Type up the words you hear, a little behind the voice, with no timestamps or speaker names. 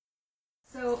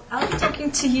be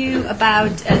talking to you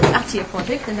about the ATIAH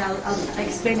project, and I'll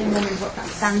explain in a moment what that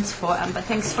stands for. But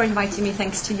thanks for inviting me.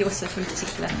 Thanks to Josef in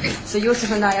particular. So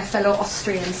Josef and I are fellow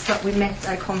Austrians, but we met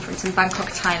at a conference in Bangkok,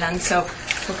 Thailand. So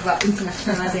talk about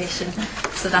internationalization.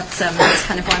 So that's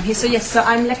kind of why I'm here. So yes, so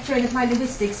I'm lecturing applied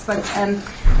linguistics, but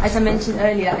as I mentioned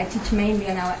earlier, I teach mainly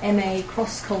on our MA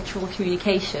cross-cultural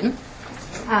communication.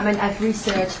 And I've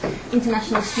researched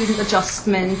international student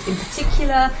adjustment in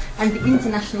particular and the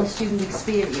international student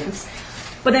experience.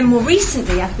 But then more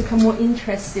recently, I've become more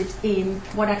interested in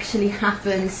what actually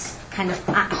happens kind of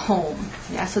at home.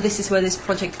 Yeah, so this is where this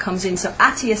project comes in. So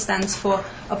ATIAH stands for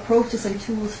Approaches and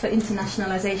Tools for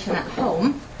Internationalization at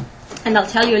Home. And I'll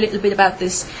tell you a little bit about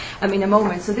this in a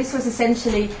moment. So this was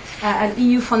essentially an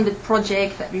EU-funded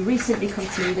project that we recently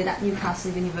concluded at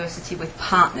Newcastle University with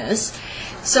partners.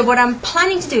 So what I'm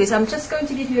planning to do is I'm just going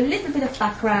to give you a little bit of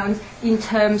background in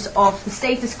terms of the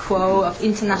status quo of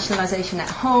internationalization at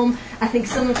home. I think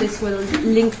some of this will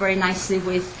link very nicely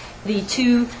with the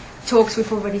two talks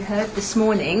we've already heard this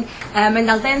morning. And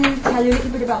I'll then tell you a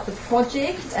little bit about the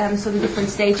project, so the different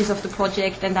stages of the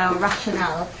project and our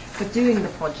rationale for doing the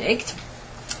project.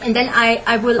 And then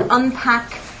I will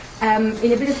unpack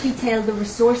in a bit of detail the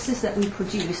resources that we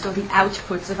produced, or the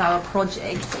outputs of our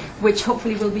project, which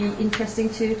hopefully will be interesting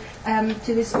to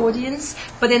this audience.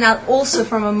 But then I'll also,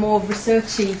 from a more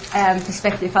researchy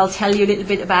perspective, I'll tell you a little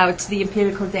bit about the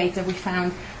empirical data we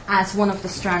found as one of the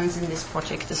strands in this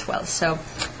project as well. So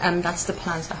that's the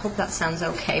plan. So I hope that sounds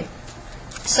okay.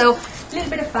 So a little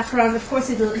bit of background. Of course,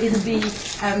 it'll be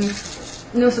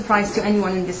no surprise to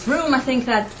anyone in this room. I think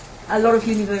that a lot of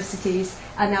universities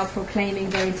are now proclaiming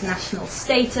their international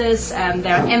status.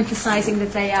 They're emphasizing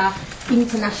that they are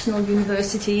international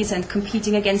universities and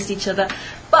competing against each other.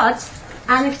 But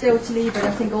anecdotally, but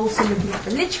I think also looking at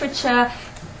the literature,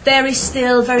 there is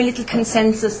still very little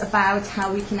consensus about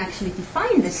how we can actually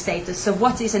define this status. So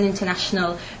what is an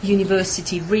international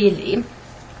university really?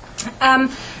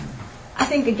 I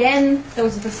think, again,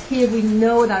 those of us here, we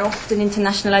know that often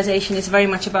internationalization is very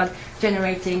much about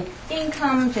generating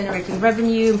income, generating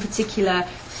revenue, in particular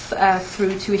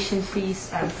through tuition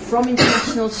fees from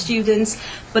international students.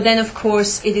 But then, of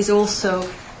course, it is also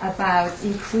about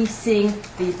increasing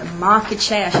the market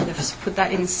share, I should have put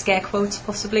that in scare quotes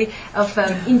possibly, of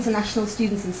international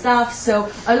students and staff.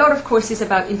 So a lot, of course, is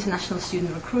about international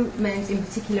student recruitment, in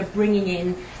particular bringing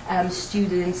in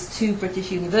students to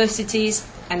British universities.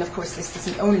 And of course, this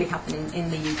doesn't only happen in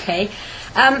the UK.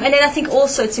 And then I think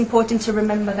also it's important to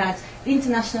remember that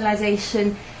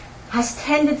internationalization has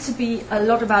tended to be a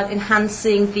lot about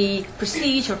enhancing the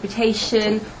prestige,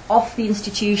 reputation of the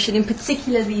institution, in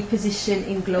particular the position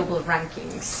in global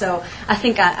rankings. So I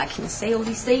think I can say all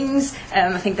these things.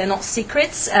 I think they're not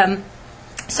secrets.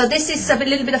 So this is a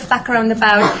little bit of background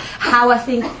about how I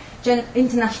think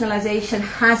internationalization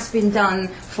has been done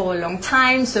for a long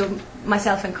time. So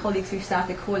myself and colleagues, we've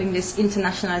started calling this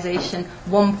internationalization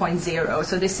 1.0.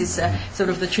 So this is sort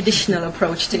of the traditional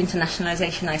approach to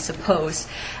internationalization, I suppose.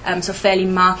 So fairly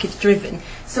market-driven.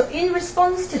 So in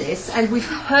response to this, and we've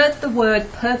heard the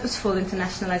word purposeful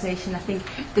internationalization, I think,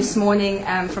 this morning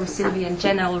from Sylvia and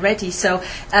Jenna already. So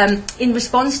in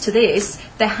response to this,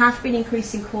 there have been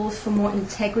increasing calls for more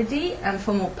integrity and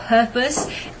for more purpose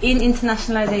in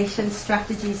internationalization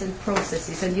strategies and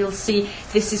processes. And you'll see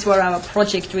this is where our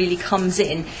project really comes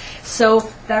in. So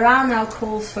there are now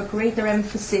calls for greater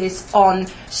emphasis on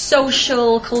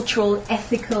social, cultural,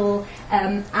 ethical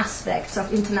aspects of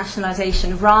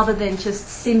internationalization, rather than just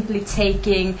simply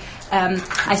taking,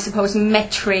 I suppose,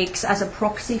 metrics as a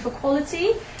proxy for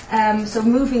quality. So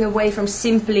moving away from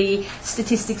simply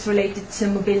statistics related to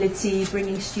mobility,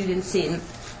 bringing students in,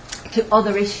 to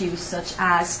other issues such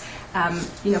as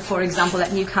for example,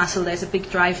 at Newcastle, there's a big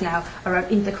drive now around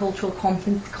intercultural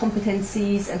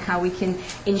competencies and how we can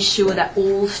ensure that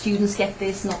all students get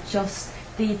this, not just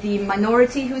the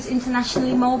minority who is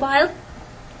internationally mobile.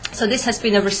 So this has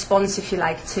been a response, if you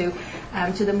like, to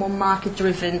the more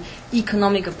market-driven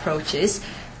economic approaches.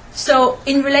 So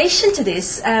in relation to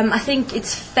this, I think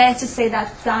it's fair to say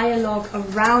that dialogue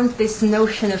around this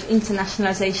notion of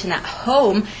internationalization at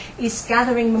home is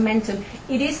gathering momentum.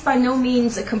 It is by no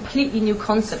means a completely new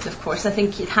concept, of course. I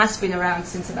think it has been around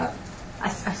since about, I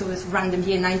saw this random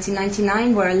year,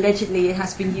 1999, where allegedly it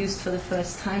has been used for the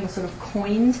first time, or sort of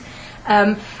coined.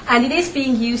 And it is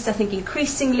being used, I think,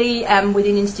 increasingly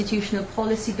within institutional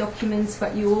policy documents,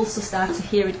 but you also start to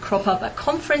hear it crop up at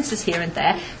conferences here and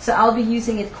there. So I'll be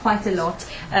using it quite a lot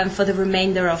for the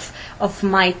remainder of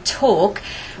my talk.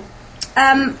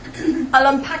 I'll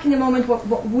unpack in a moment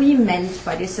what we meant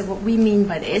by this, or what we mean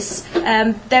by this.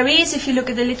 There is, if you look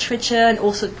at the literature and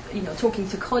also talking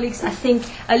to colleagues, I think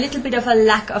a little bit of a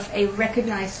lack of a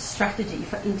recognized strategy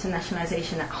for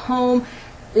internationalization at home,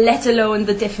 let alone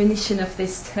the definition of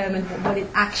this term and what it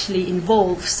actually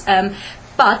involves.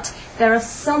 But there are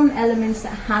some elements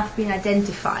that have been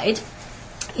identified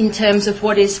in terms of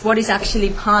what is actually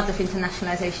part of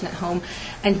internationalization at home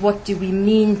and what do we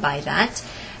mean by that.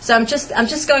 So I'm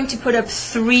just going to put up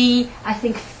 3, I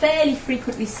think, fairly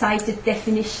frequently cited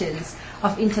definitions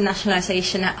of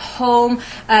internationalization at home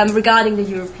regarding the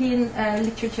European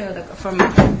literature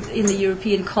in the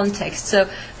European context. So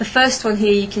the first one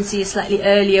here, you can see a slightly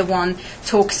earlier one,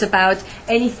 talks about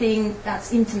anything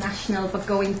that's international but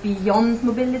going beyond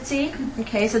mobility.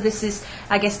 Okay, so this is,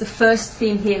 I guess, the first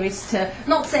theme here is to,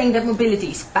 not saying that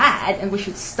mobility is bad and we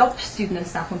should stop student and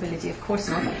staff mobility, of course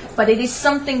not, but it is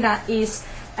something that is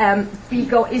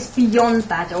beyond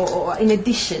that or in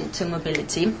addition to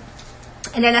mobility.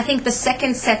 And then I think the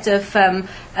second set of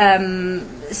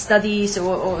studies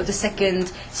or the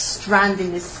second strand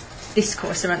in this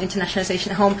discourse around internationalization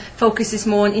at home focuses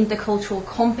more on intercultural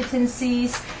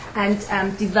competencies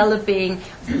and developing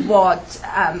what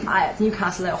at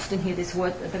Newcastle I often hear this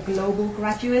word, the global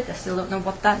graduate. I still don't know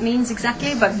what that means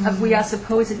exactly, but we are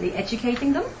supposedly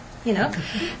educating them.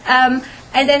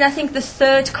 And then I think the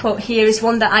third quote here is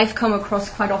one that I've come across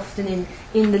quite often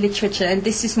in the literature, and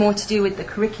this is more to do with the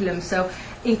curriculum, so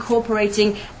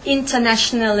incorporating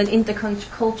international and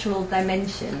intercultural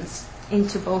dimensions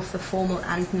into both the formal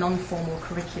and non-formal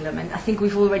curriculum. And I think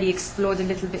we've already explored a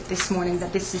little bit this morning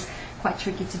that this is quite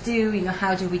tricky to do,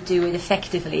 how do we do it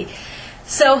effectively?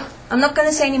 So I'm not going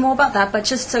to say any more about that, but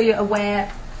just so you're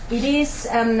aware, it is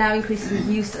now increasingly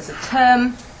used as a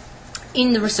term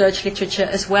in the research literature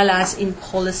as well as in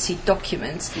policy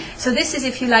documents. So this is,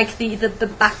 if you like,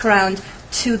 the background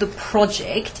to the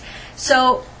project.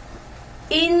 So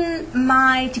in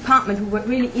my department, we were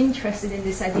really interested in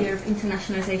this idea of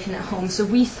internationalization at home. So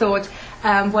we thought,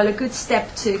 a good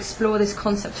step to explore this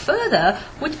concept further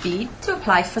would be to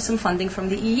apply for some funding from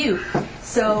the EU.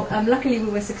 So luckily we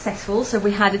were successful. So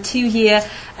we had a 2-year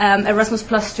Erasmus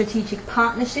Plus strategic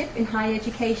partnership in higher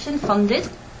education funded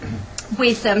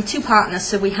with 2 partners.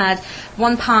 So we had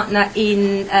one partner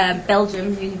in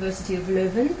Belgium, the University of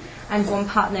Leuven, and one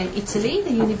partner in Italy,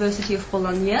 the University of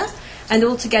Bologna. And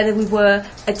altogether we were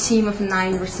a team of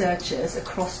 9 researchers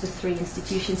across the 3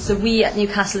 institutions. So we at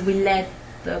Newcastle, we led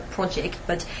the project,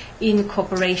 but in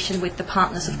cooperation with the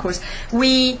partners, of course.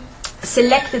 We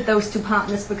selected those 2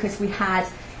 partners because we had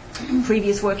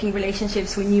previous working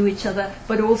relationships, we knew each other,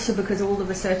 but also because all the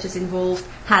researchers involved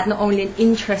had not only an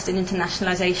interest in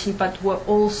internationalization, but were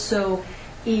also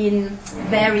in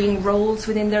varying roles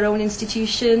within their own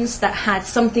institutions that had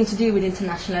something to do with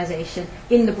internationalization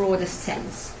in the broadest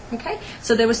sense. Okay,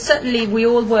 so there was certainly, we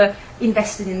all were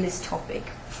invested in this topic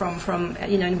from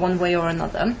in one way or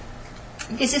another.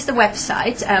 This is the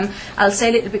website. I'll say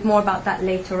a little bit more about that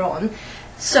later on.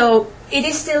 So it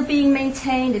is still being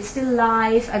maintained, it's still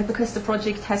live, and because the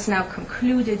project has now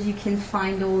concluded, you can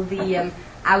find all the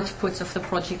outputs of the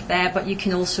project there, but you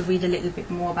can also read a little bit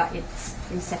more about its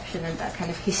inception and that kind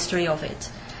of history of it.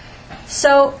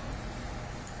 So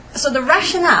the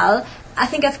rationale, I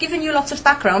think I've given you lots of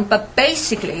background, but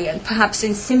basically, and perhaps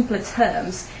in simpler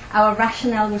terms, our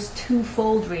rationale was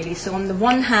twofold, really. So on the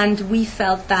one hand, we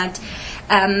felt that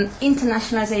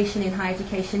internationalization in higher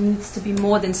education needs to be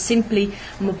more than simply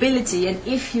mobility, and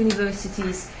if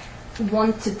universities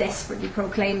want to desperately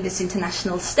proclaim this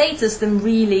international status, then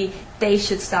really they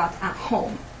should start at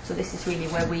home. So this is really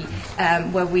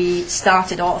where we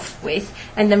started off with.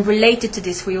 And then related to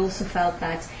this, we also felt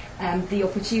that the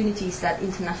opportunities that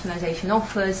internationalization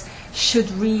offers should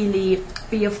really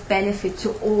be of benefit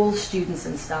to all students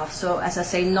and staff. So as I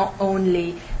say, not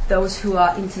only those who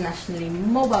are internationally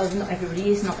mobile, not everybody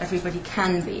is, not everybody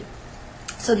can be.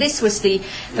 So this was the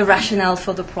rationale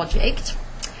for the project.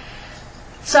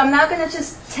 So I'm now going to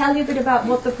just tell you a bit about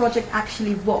what the project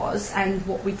actually was and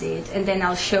what we did, and then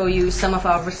I'll show you some of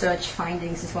our research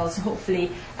findings as well. So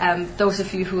hopefully those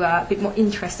of you who are a bit more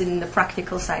interested in the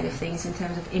practical side of things in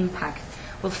terms of impact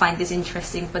will find this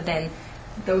interesting, but then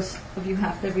those of you who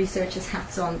have the researchers'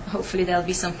 hats on, hopefully there'll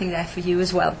be something there for you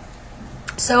as well.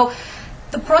 So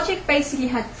the project basically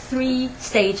had 3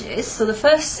 stages. So the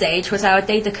first stage was our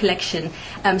data collection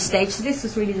stage. So this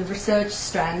was really the research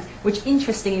strand, which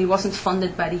interestingly wasn't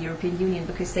funded by the European Union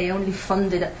because they only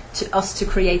funded us to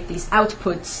create these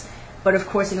outputs. But of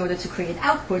course, in order to create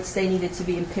outputs, they needed to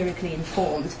be empirically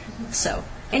informed. So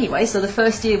anyway, so the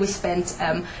first year we spent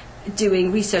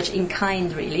doing research in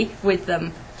kind, really, with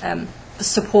them.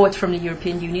 support from the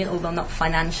European Union, although not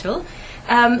financial.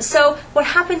 So what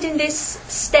happened in this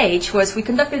stage was we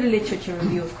conducted a literature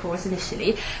review, of course,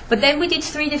 initially, but then we did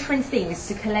 3 different things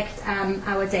to collect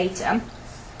our data.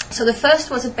 So the first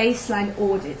was a baseline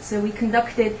audit. So we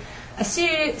conducted a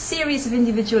series of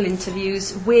individual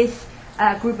interviews with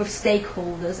a group of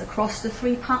stakeholders across the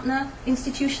 3 partner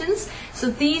institutions. So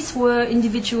these were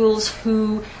individuals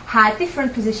who had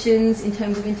different positions in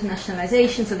terms of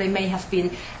internationalization. So they may have been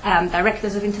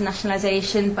directors of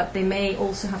internationalization, but they may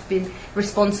also have been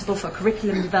responsible for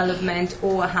curriculum development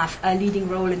or have a leading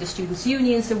role in the students'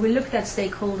 union. So we looked at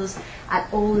stakeholders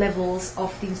at all levels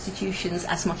of the institutions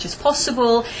as much as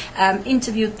possible,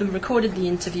 interviewed them, recorded the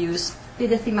interviews,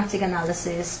 did a thematic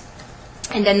analysis,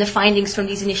 and then the findings from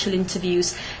these initial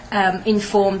interviews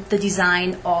informed the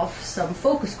design of some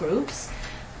focus groups,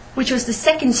 which was the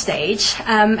second stage.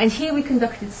 And here we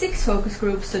conducted 6 focus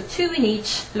groups, so 2 in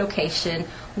each location.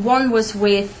 1 was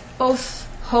with both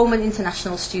home and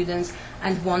international students,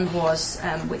 and 1 was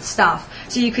with staff.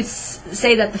 So you could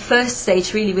say that the first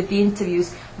stage, really, with the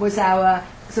interviews, was our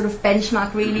sort of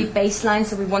benchmark, really, baseline.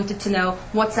 So we wanted to know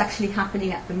what's actually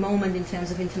happening at the moment in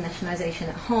terms of internationalization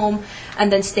at home.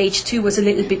 And then stage 2 was a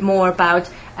little bit more about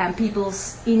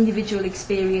people's individual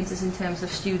experiences in terms of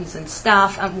students and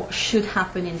staff and what should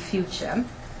happen in future.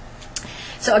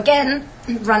 So again,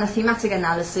 ran a thematic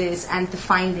analysis, and the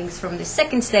findings from the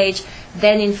second stage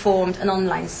then informed an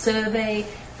online survey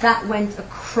that went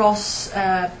across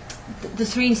the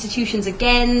 3 institutions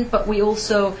again, but we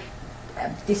also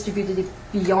distributed it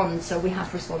beyond. So we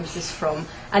have responses from,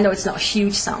 I know it's not a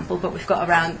huge sample, but we've got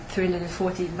around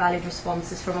 340 valid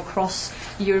responses from across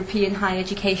European higher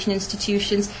education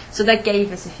institutions. So that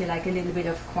gave us, if you like, a little bit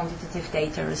of quantitative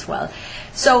data as well.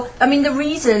 So, I mean, the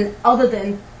reason, other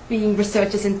than being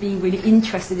researchers and being really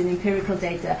interested in empirical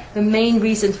data, the main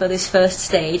reason for this first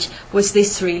stage was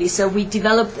this, really. So we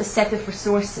developed a set of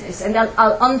resources, and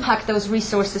I'll unpack those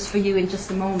resources for you in just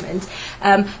a moment.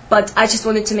 But I just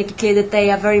wanted to make it clear that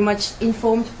they are very much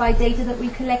informed by data that we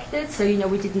collected. So, you know,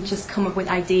 we didn't just come up with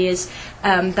ideas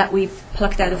that we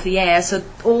plucked out of the air. So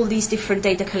all these different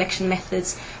data collection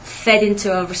methods fed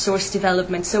into our resource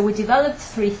development. So we developed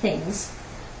 3 things.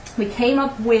 We came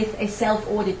up with a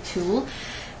self-audit tool,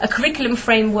 a curriculum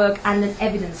framework, and an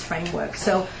evidence framework.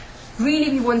 So really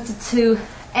we wanted to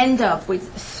end up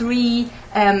with 3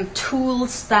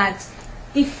 tools that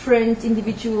different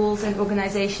individuals and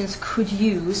organizations could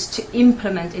use to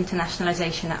implement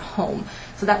internationalization at home.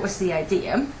 So that was the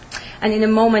idea. And in a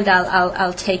moment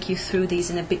I'll take you through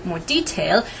these in a bit more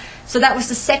detail. So that was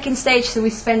the second stage. So we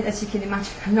spent, as you can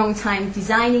imagine, a long time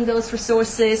designing those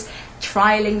resources,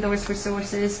 trialing those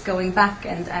resources, going back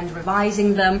and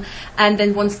revising them. And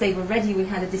then once they were ready, we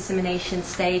had a dissemination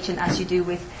stage. And as you do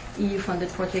with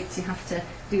EU-funded projects, you have to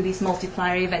do these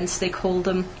multiplier events, they call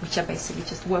them, which are basically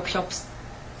just workshops,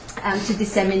 to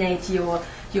disseminate your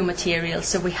material.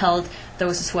 So we held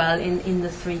those as well in the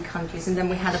 3 countries. And then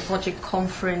we had a project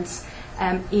conference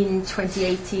in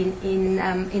 2018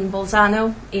 in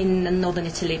Bolzano in northern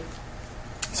Italy.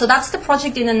 So that's the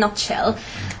project in a nutshell.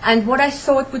 And what I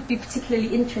thought would be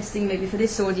particularly interesting maybe for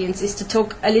this audience is to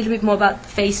talk a little bit more about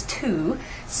phase 2.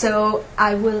 So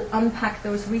I will unpack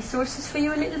those resources for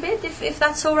you a little bit, if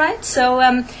that's all right.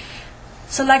 So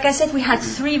so like I said, we had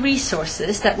 3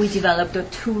 resources that we developed, or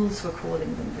tools we're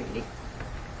calling them, really.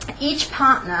 Each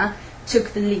partner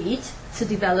took the lead to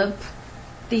develop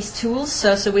these tools.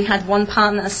 So we had 1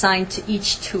 partner assigned to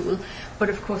each tool, but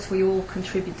of course we all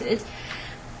contributed.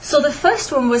 So the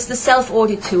first one was the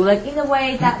self-audit tool, and in a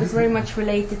way that was very much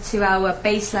related to our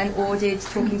baseline audit,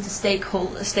 talking to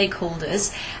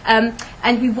stakeholders.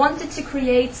 And we wanted to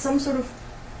create some sort of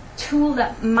tool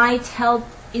that might help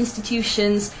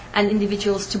institutions and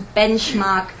individuals to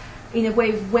benchmark in a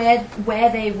way where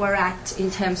they were at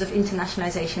in terms of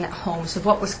internationalization at home, so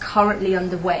what was currently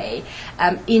underway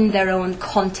in their own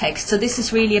context. So this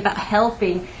is really about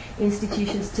helping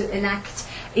institutions to enact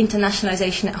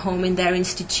internationalization at home in their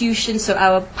institutions. So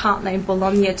our partner in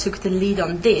Bologna took the lead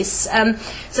on this.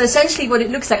 So essentially what it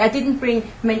looks like, I've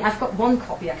got 1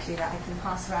 copy actually that I can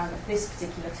pass around of this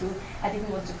particular tool. I didn't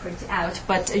want to print it out,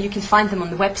 but you can find them on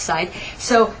the website.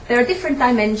 So there are different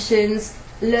dimensions: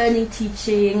 learning,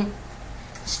 teaching,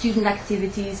 student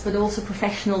activities, but also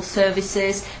professional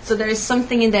services. So there is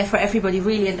something in there for everybody,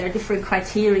 really, and there are different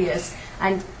criterias,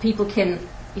 and people can,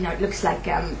 it looks like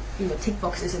tick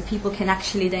boxes, and people can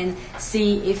actually then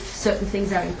see if certain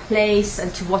things are in place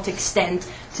and to what extent,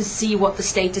 to see what the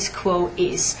status quo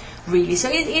is, really. So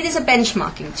it is a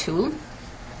benchmarking tool.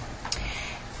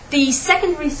 The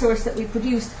second resource that we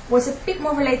produced was a bit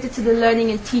more related to the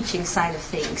learning and teaching side of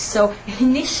things. So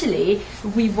initially,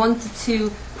 we wanted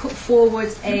to put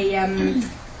forward a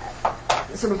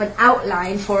sort of an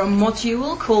outline for a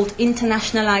module called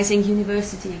Internationalizing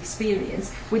University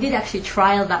Experience. We did actually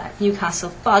trial that at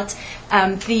Newcastle, but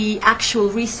the actual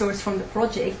resource from the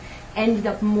project ended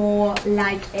up more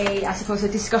like I suppose, a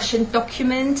discussion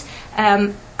document,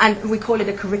 and we call it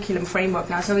a curriculum framework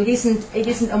now. So it isn't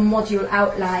a module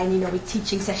outline, with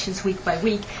teaching sessions week by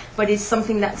week, but it's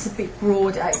something that's a bit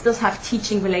broad. It does have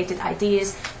teaching-related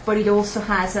ideas, but it also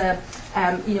has a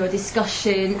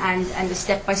discussion and a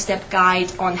step-by-step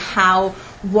guide on how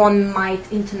one might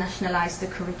internationalize the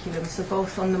curriculum. So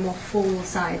both on the more formal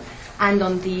side and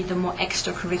on the more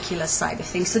extracurricular side of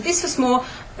things. So this was more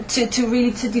to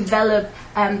really develop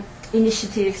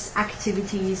initiatives,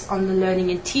 activities on the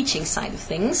learning and teaching side of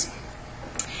things.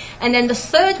 And then the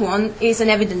third one is an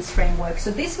evidence framework. So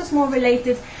this was more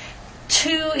related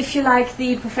to, if you like,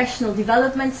 the professional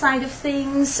development side of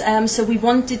things. So we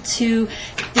wanted to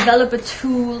develop a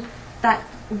tool that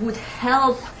would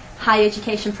help higher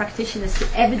education practitioners to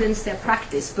evidence their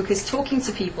practice, because talking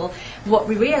to people, what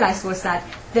we realized was that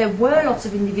there were lots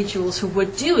of individuals who were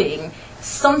doing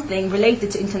something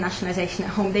related to internationalization at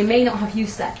home. They may not have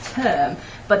used that term,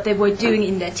 but they were doing it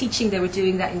in their teaching, they were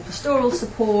doing that in pastoral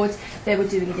support, they were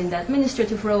doing it in their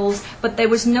administrative roles, but there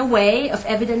was no way of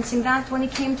evidencing that when it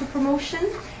came to promotion.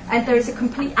 And there is a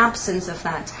complete absence of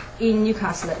that, in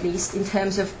Newcastle at least, in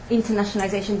terms of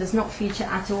internationalization does not feature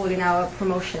at all in our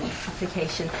promotion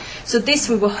application. So this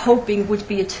we were hoping would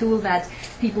be a tool that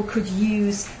people could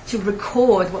use to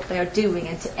record what they are doing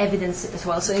and to evidence it as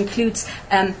well. So it includes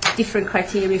different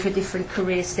criteria for different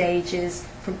career stages,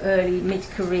 from early,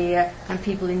 mid-career, and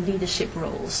people in leadership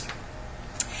roles.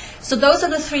 So those are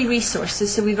the three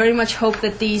resources. So we very much hope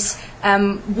that these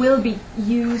will be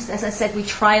used. As I said, we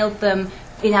trialed them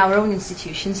in our own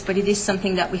institutions, but it is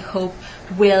something that we hope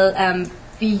will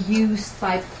be used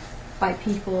by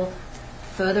people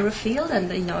further afield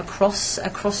and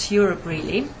across Europe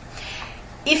really.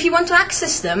 If you want to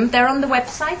access them, they're on the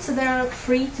website, so they're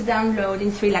free to download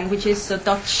in 3 languages, so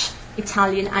Dutch,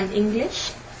 Italian, and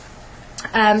English.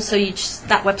 So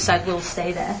that website will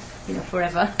stay there,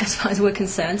 forever, as far as we're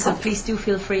concerned. So please do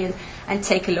feel free and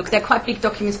take a look. They're quite big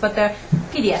documents, but they're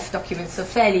PDF documents, so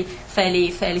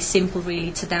fairly simple,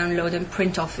 really, to download and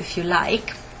print off if you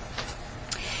like.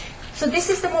 So this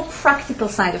is the more practical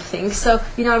side of things. So,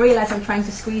 I realize I'm trying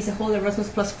to squeeze a whole Erasmus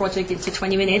Plus project into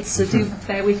 20 minutes, so do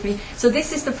bear with me. So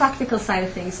this is the practical side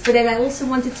of things. But then I also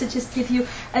wanted to just give you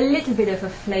a little bit of a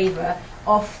flavor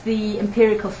of the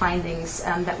empirical findings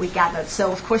that we gathered.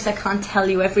 So, of course, I can't tell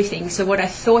you everything. So what I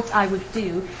thought I would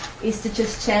do is to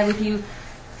just share with you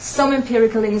some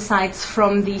empirical insights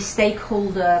from the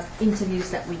stakeholder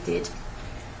interviews that we did.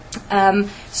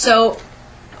 So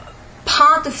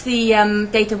part of the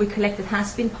data we collected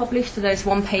has been published. So there's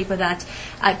one paper that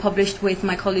I published with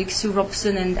my colleagues Sue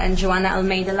Robson and Joanna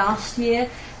Almeida last year.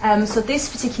 So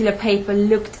this particular paper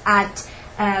looked at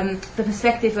the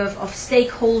perspective of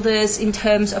stakeholders in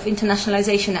terms of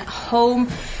internationalization at home.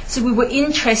 So we were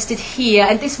interested here,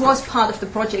 and this was part of the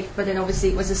project, but then obviously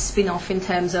it was a spin-off in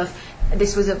terms of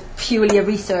this was purely a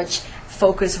research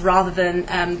focus rather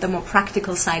than the more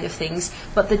practical side of things,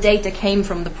 but the data came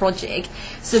from the project.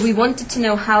 So we wanted to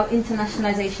know how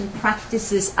internationalization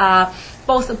practices are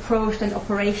both approached and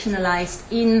operationalized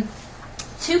in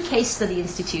 2 case study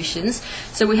institutions.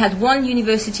 So we had one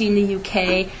university in the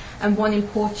UK and one in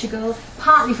Portugal,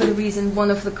 partly for the reason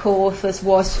one of the co-authors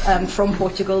was from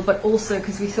Portugal, but also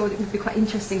because we thought it would be quite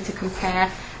interesting to compare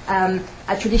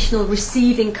a traditional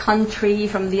receiving country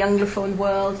from the Anglophone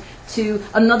world to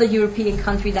another European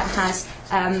country that has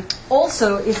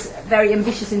also is very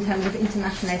ambitious in terms of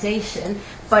internationalization,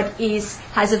 but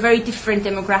has a very different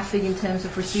demographic in terms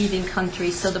of receiving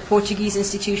countries. So the Portuguese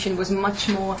institution was much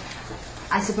more,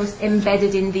 I suppose,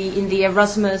 embedded in the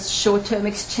Erasmus short-term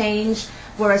exchange,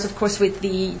 whereas, of course, with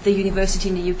the university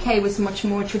in the UK was much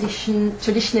more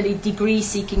traditionally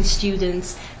degree-seeking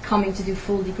students coming to do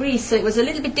full degrees. So it was a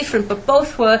little bit different, but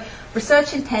both were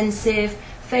research-intensive,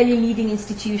 fairly leading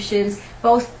institutions,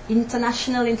 both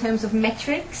international in terms of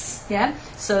metrics. Yeah.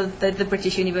 So the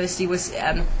British University was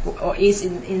or is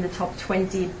in the top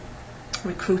 20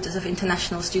 recruiters of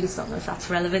international students. Don't know if that's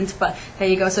relevant, but there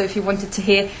you go. So if you wanted to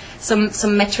hear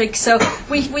some metrics, so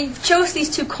we chose these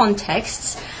 2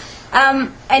 contexts.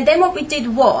 And then what we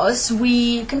did was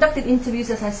we conducted interviews,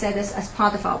 as I said, as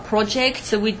part of our project.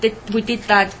 So we did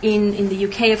that in the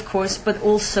UK, of course, but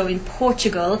also in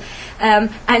Portugal.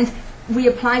 And we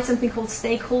applied something called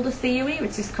stakeholder theory,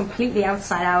 which is completely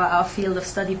outside our field of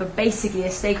study, but basically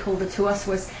a stakeholder to us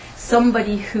was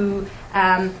somebody who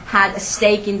had a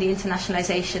stake in the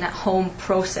internationalization at home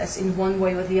process in one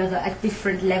way or the other at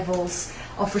different levels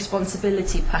of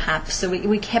responsibility, perhaps. So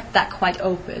we kept that quite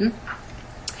open.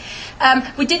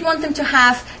 We did want them to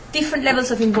have different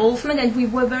levels of involvement, and we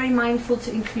were very mindful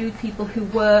to include people who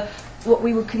were what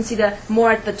we would consider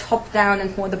more at the top-down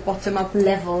and more the bottom-up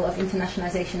level of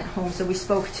internationalization at home. So we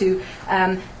spoke to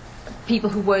people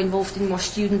who were involved in more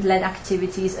student-led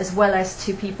activities, as well as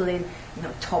to people in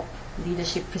top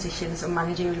leadership positions or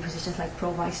managerial positions like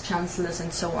pro-vice chancellors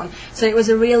and so on. So it was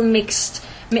a really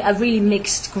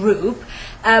mixed group.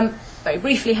 Very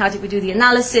briefly, how did we do the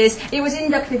analysis? It was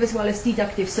inductive as well as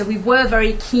deductive, so we were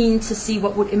very keen to see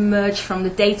what would emerge from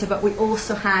the data, but we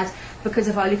also had, because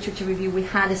of our literature review, we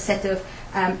had a set of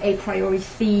a priori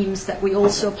themes that we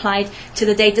also applied to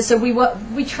the data. So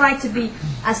we tried to be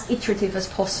as iterative as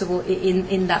possible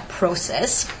in that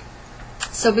process.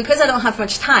 So because I don't have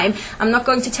much time, I'm not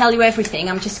going to tell you everything.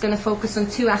 I'm just going to focus on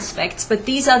two aspects. But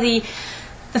these are the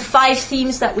 5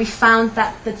 themes that we found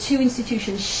that the two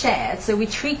institutions shared. So we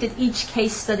treated each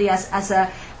case study as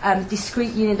a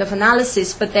discrete unit of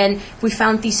analysis, but then we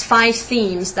found these 5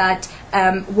 themes that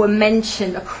were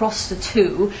mentioned across the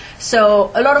two.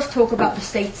 So a lot of talk about the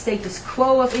status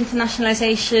quo of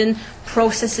internationalization,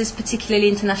 processes,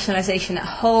 particularly internationalization at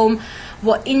home,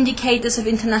 what indicators of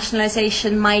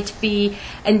internationalization might be,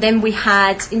 and then we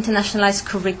had internationalized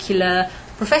curricula,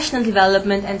 professional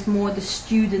development, and more the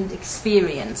student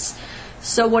experience.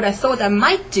 So what I thought I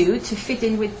might do to fit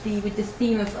in with the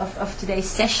theme of today's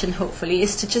session, hopefully,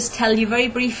 is to just tell you very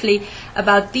briefly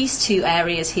about these 2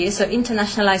 areas here, so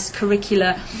internationalized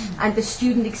curricula and the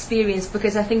student experience,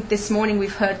 because I think this morning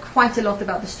we've heard quite a lot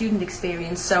about the student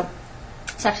experience. So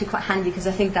it's actually quite handy, because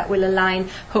I think that will align,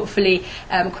 hopefully,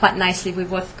 quite nicely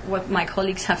with what my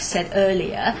colleagues have said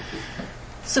earlier.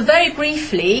 So very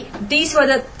briefly, these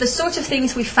were the sort of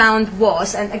things we found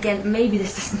was, and again, maybe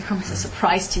this doesn't come as a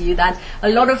surprise to you, that a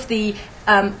lot of the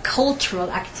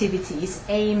cultural activities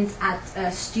aimed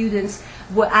at students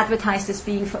were advertised as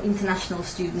being for international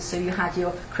students. So you had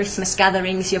your Christmas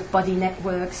gatherings, your buddy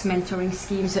networks, mentoring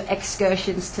schemes, your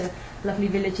excursions to lovely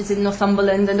villages in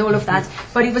Northumberland and all of that.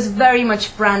 But it was very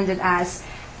much branded as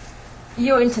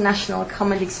your international,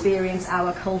 come and experience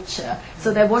our culture.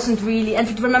 So there wasn't really,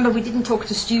 and remember, we didn't talk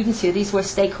to students here, these were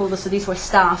stakeholders, so these were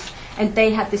staff, and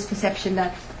they had this perception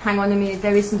that, hang on a minute,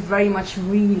 there isn't very much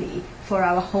really for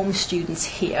our home students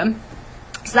here.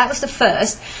 So that was the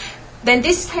first. Then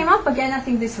this came up again, I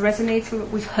think this resonates with what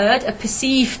we've heard, a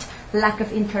perceived lack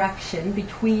of interaction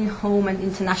between home and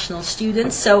international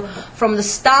students. So from the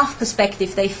staff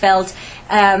perspective, they felt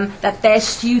that their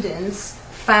students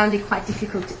found it quite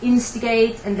difficult to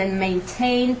instigate and then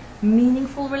maintain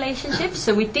meaningful relationships.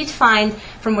 So we did find,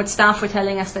 from what staff were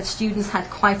telling us, that students had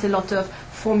quite a lot of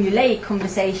formulaic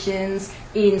conversations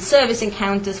in service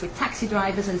encounters with taxi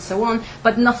drivers and so on,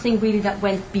 but nothing really that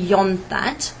went beyond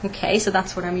that. Okay, so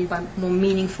that's what I mean by more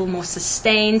meaningful, more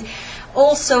sustained.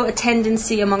 Also a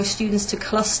tendency among students to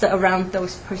cluster around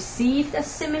those perceived as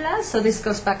similar. So this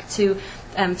goes back to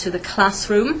the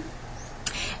classroom.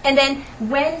 And then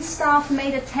when staff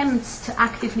made attempts to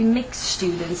actively mix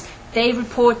students, they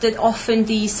reported often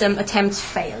these attempts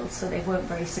failed, so they weren't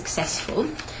very successful.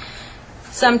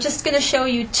 So I'm just going to show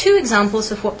you 2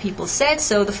 examples of what people said.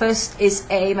 So the first is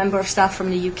a member of staff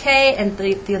from the UK and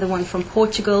the other one from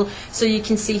Portugal. So you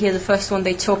can see here the first one,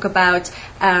 they talk about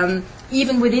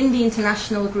even within the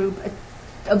international group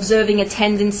observing a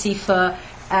tendency for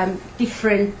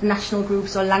different national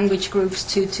groups or language groups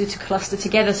to cluster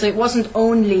together. So it wasn't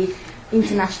only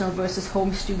international versus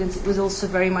home students, it was also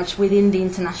very much within the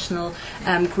international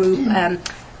group,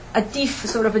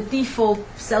 sort of a default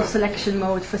self-selection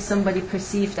mode for somebody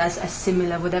perceived as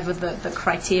similar, whatever the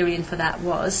criterion for that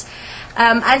was.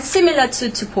 And similar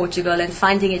to Portugal, and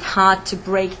finding it hard to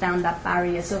break down that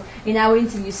barrier. So in our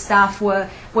interview, staff were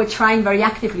trying very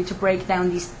actively to break down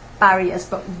these barriers,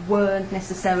 but weren't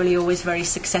necessarily always very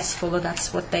successful, or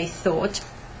that's what they thought.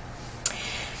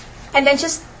 And then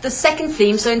just the second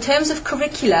theme, so in terms of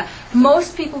curricula,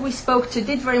 most people we spoke to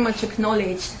did very much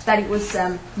acknowledge that it was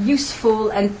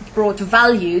useful and brought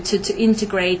value to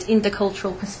integrate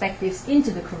intercultural perspectives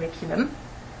into the curriculum.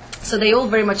 So they all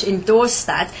very much endorsed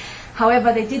that.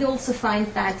 However, they did also find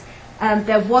that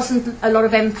there wasn't a lot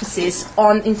of emphasis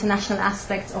on international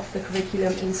aspects of the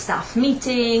curriculum in staff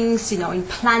meetings, in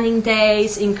planning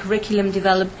days, in curriculum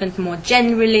development more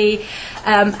generally,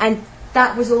 and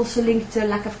that was also linked to a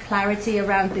lack of clarity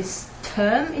around this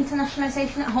term,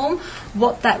 internationalization at home,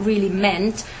 what that really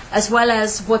meant, as well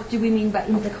as what do we mean by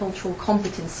intercultural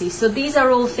competency. So these are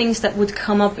all things that would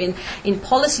come up in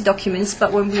policy documents,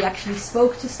 but when we actually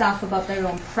spoke to staff about their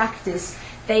own practice,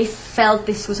 they felt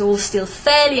this was all still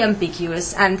fairly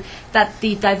ambiguous and that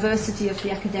the diversity of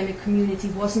the academic community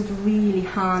wasn't really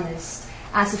harnessed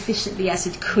as efficiently as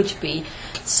it could be.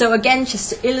 So again, just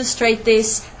to illustrate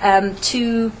this,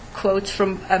 2 quotes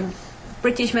from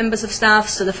British members of staff.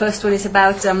 So the first one is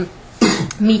about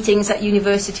meetings at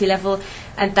university level,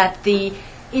 and that the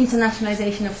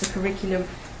internationalization of the curriculum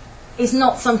is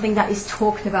not something that is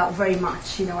talked about very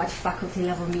much, at faculty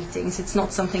level meetings. It's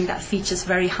not something that features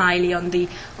very highly on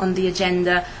the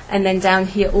agenda. And then down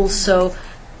here also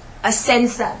a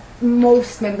sense that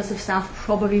most members of staff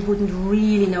probably wouldn't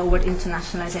really know what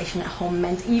internationalization at home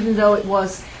meant, even though it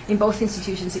was, in both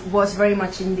institutions, it was very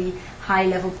much in the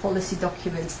high-level policy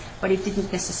documents, but it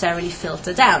didn't necessarily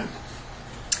filter down.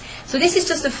 So this is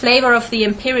just a flavor of the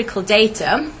empirical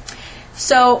data.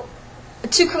 So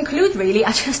to conclude, really,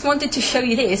 I just wanted to show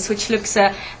you this, which looks,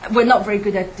 we're not very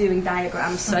good at doing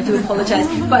diagrams, so I do apologize,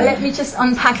 but let me just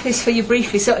unpack this for you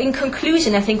briefly. So in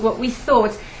conclusion, I think what we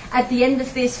thought at the end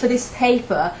of this, for this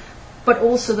paper, but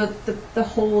also the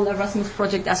whole Erasmus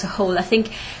project as a whole, I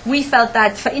think we felt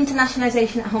that for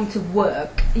internationalization at home to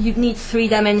work, you'd need 3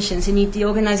 dimensions. You need the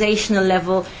organizational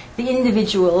level, the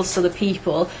individuals, so the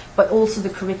people, but also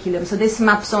the curriculum. So this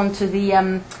maps onto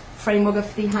the framework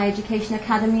of the Higher Education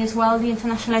Academy as well, the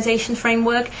internationalization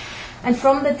framework. And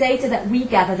from the data that we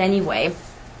gathered anyway,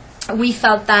 we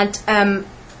felt that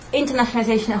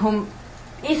internationalization at home,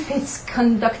 if it's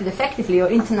conducted effectively, or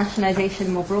internationalization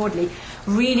more broadly,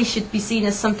 really should be seen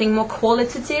as something more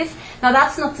qualitative. Now,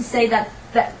 that's not to say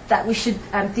that we should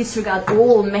disregard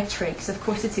all metrics. Of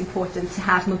course, it's important to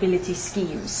have mobility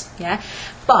schemes, yeah?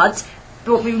 But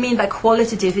what we mean by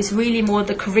qualitative is really more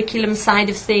the curriculum side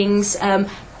of things,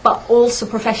 but also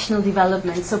professional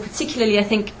development. So particularly, I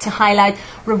think, to highlight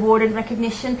reward and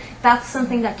recognition, that's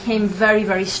something that came very,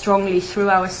 very strongly through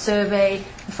our survey,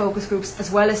 the focus groups, as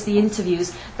well as the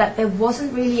interviews, that there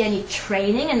wasn't really any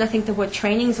training, and I think the word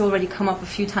training has already come up a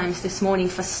few times this morning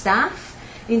for staff,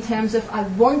 in terms of, I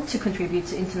want to contribute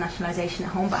to internationalization at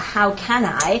home, but how can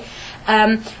I?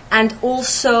 And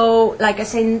also, like I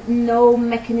say, no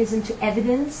mechanism to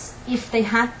evidence if they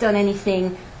had done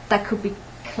anything that could be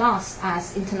classed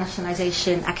as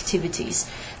internationalization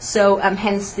activities. So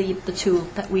hence the tool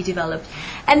that we developed.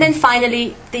 And then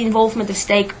finally, the involvement of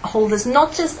stakeholders,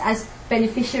 not just as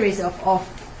beneficiaries of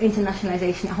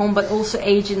internationalization at home, but also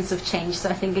agents of change. So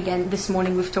I think, again, this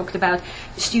morning we've talked about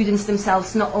students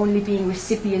themselves not only being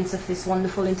recipients of this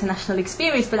wonderful international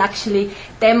experience, but actually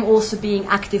them also being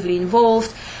actively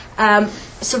involved.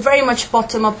 So very much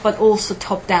bottom-up, but also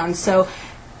top-down. So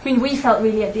I mean, we felt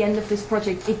really at the end of this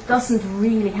project, it doesn't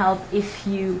really help if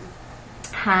you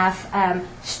have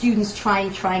students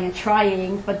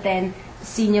trying, but then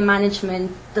senior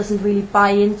management doesn't really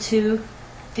buy into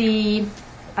the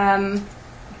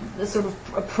sort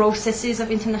of processes of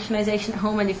internationalization at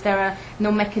home, and if there are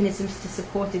no mechanisms to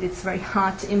support it, it's very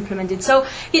hard to implement it. So,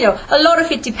 a lot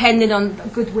of it depended on the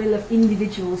goodwill of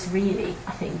individuals, really,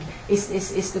 I think,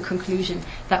 is the conclusion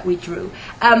that we drew.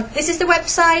 This is the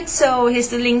website, so here's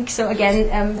the link. So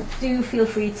again, do feel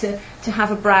free to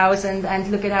have a browse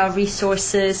and look at our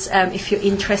resources if you're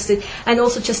interested. And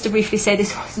also, just to briefly say,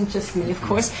 this wasn't just me, of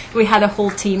course. We had a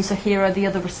whole team, so here are the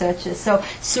other researchers. So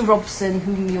Sue Robson,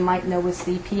 whom you might know as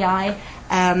the PI,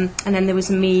 and then there was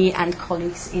me and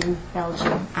colleagues in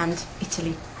Belgium and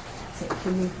Italy. That's it for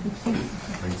me. Thank you.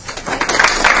 Thanks.